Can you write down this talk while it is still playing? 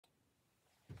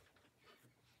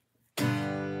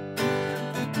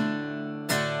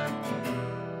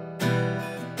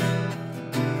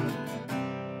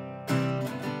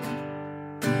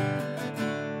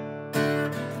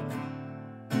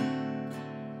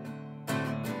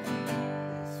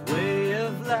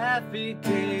life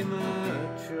became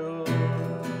a chore.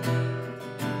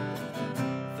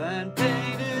 Find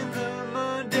pain in the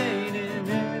mundane and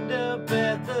end up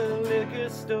at the liquor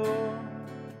store.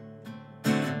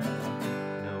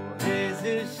 No hands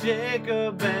to shake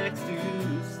or backs to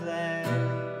slap.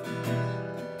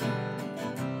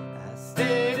 I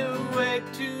stayed awake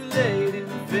too late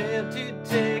and failed to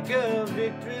take a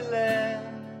victory lap.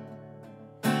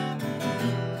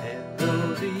 And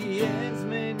though the ends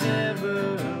may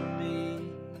never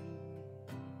meet,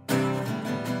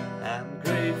 I'm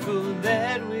grateful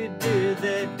that we did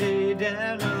that day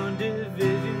down on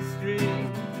Division Street.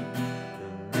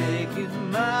 The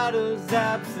making models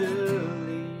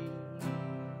obsolete.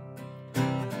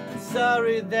 I'm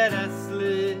sorry that I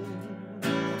slipped.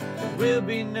 There will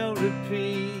be no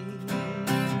repeat.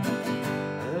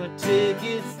 A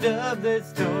ticket stub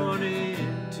that's torn in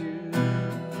two.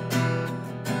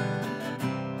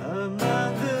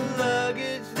 Among the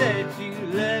luggage that you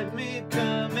let me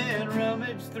come and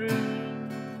rummage through,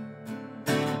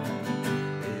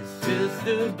 it's just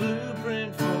a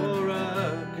blueprint for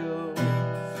a ghost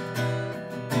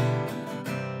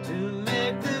to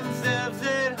make themselves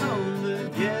at home the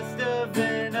guest of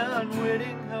an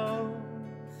unwitting host.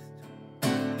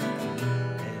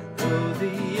 And though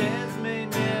the ends may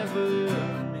never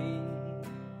meet,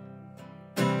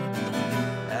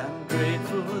 I'm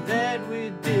grateful that we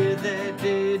did that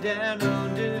day down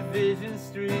on Division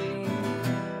Street.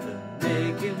 The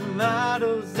making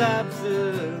models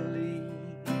obsolete.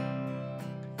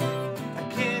 I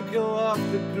can't go off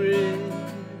the grid.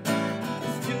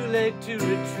 It's too late to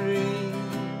retreat.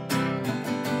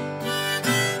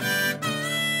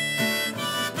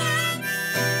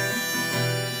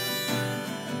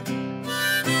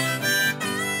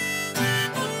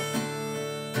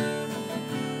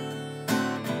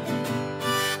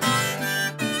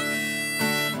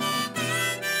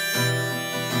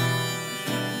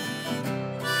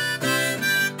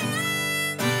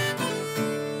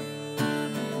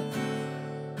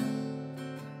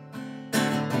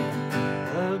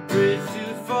 A bridge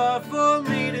too far for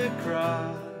me to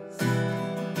cross.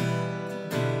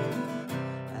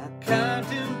 I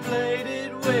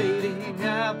contemplated waiting,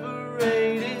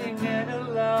 operating at a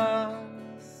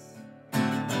loss.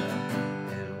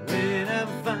 And when I'm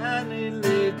finally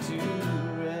laid to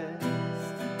rest,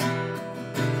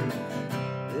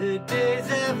 the days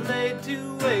I've laid to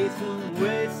waste won't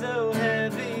weigh so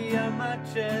heavy on my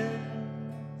chest.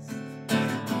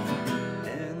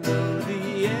 And though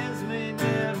the ends may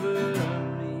never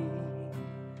meet,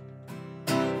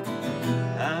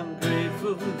 I'm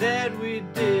grateful that we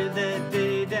did that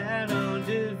day down on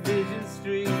Division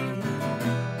Street.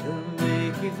 The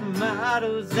making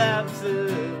models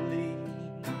obsolete.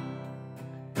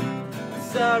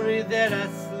 Sorry that I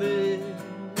slipped.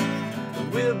 There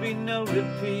will be no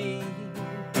repeat.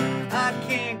 I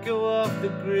can't go off the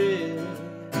grid.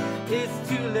 It's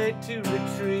too late to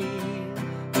retreat.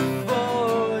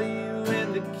 For you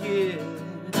and the kid,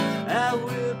 I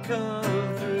will come